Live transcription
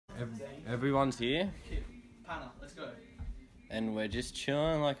Everyone's here. Kip, Panna, let's go. And we're just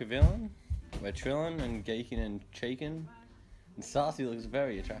chilling like a villain. We're trilling and geeking and cheeking. And Stassi looks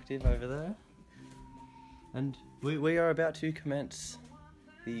very attractive over there. And we are about to commence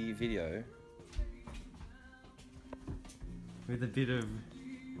the video with a bit of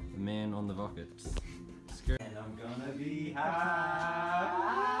the man on the rockets. And I'm gonna be high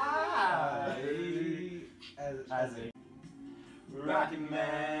as a rocking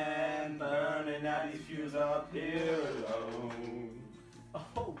man, burning out his fuse up here alone.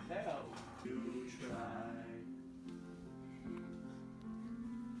 Oh, hell. You try.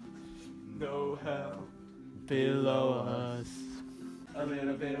 No help below us. A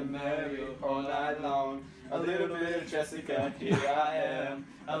little bit of Mary all night long. A little bit of Jessica, here I am.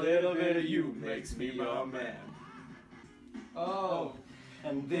 A little bit of you makes me your man. Oh,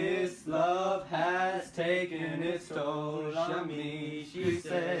 and this love has taken its toll on me. She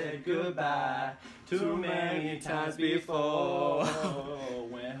said goodbye too many times before.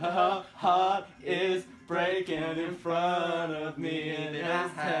 When her heart is breaking in front of me and I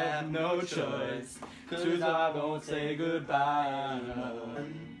have no choice, 'cause I won't say goodbye.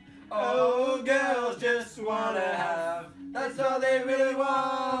 Oh, girls just wanna have, that's all they really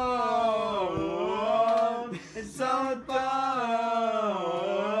want. It's all about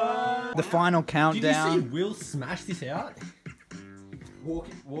the final countdown. Did you see Will smash this out?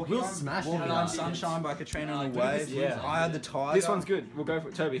 Walking Will smash it on out. Sunshine by Katrina on the Waves. Yeah. I had the Tiger. This one's good. We'll go for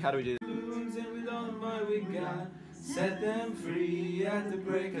it. Toby, how do we do this? Set them free at the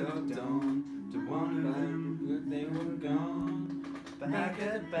break of dawn. To one of them, but they were gone. Back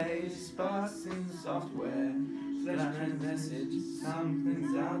at base, passing software. Flashing message,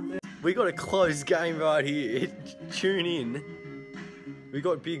 something's out there. We got a close game right here. Tune in. We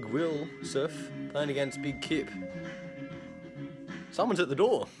got Big Will Surf playing against Big Kip. Someone's at the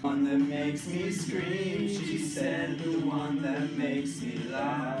door. One that makes me scream, she said. The one that makes me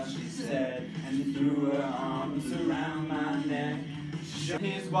laugh, she said. And threw her arms around my neck.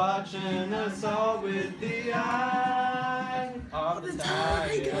 He's watching us all with the eye of the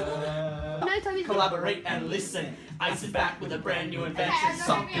tiger. No, Toby. Collaborate and listen. I sit back with a brand new invention.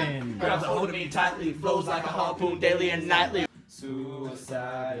 Something grabs a hold of me tightly, flows like a harpoon daily and nightly.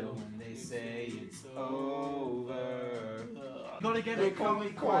 Suicidal when they say it's over. Gotta get They it. call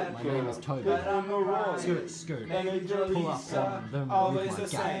me quiet, My name is Toby. but I'm a roar. Skirt. And a Pull up on them always with my the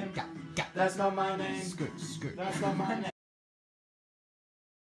same. That's not my name. Skirt. That's not my name.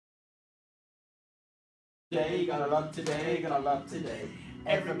 Today, gonna love today, gonna love today.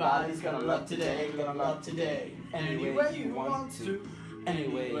 Everybody's gonna love today, gonna love today. Any way you want to, any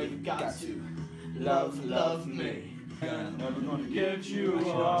way you got to. Love me. Never gonna get you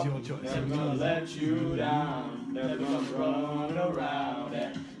off, never gonna let you down, never gonna run around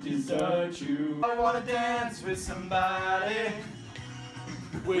and desert you. I wanna dance with somebody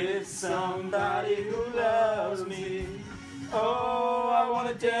who loves me. Oh, I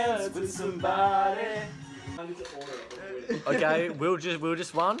wanna dance with somebody. Okay, Will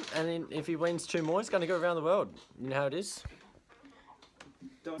just won, and then if he wins 2 more, he's gonna go around the world. You know how it is.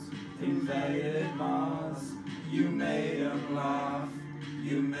 Invaded Mars, you made them laugh,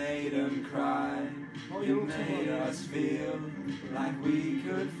 you made them cry, you made us feel like we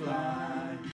could fly.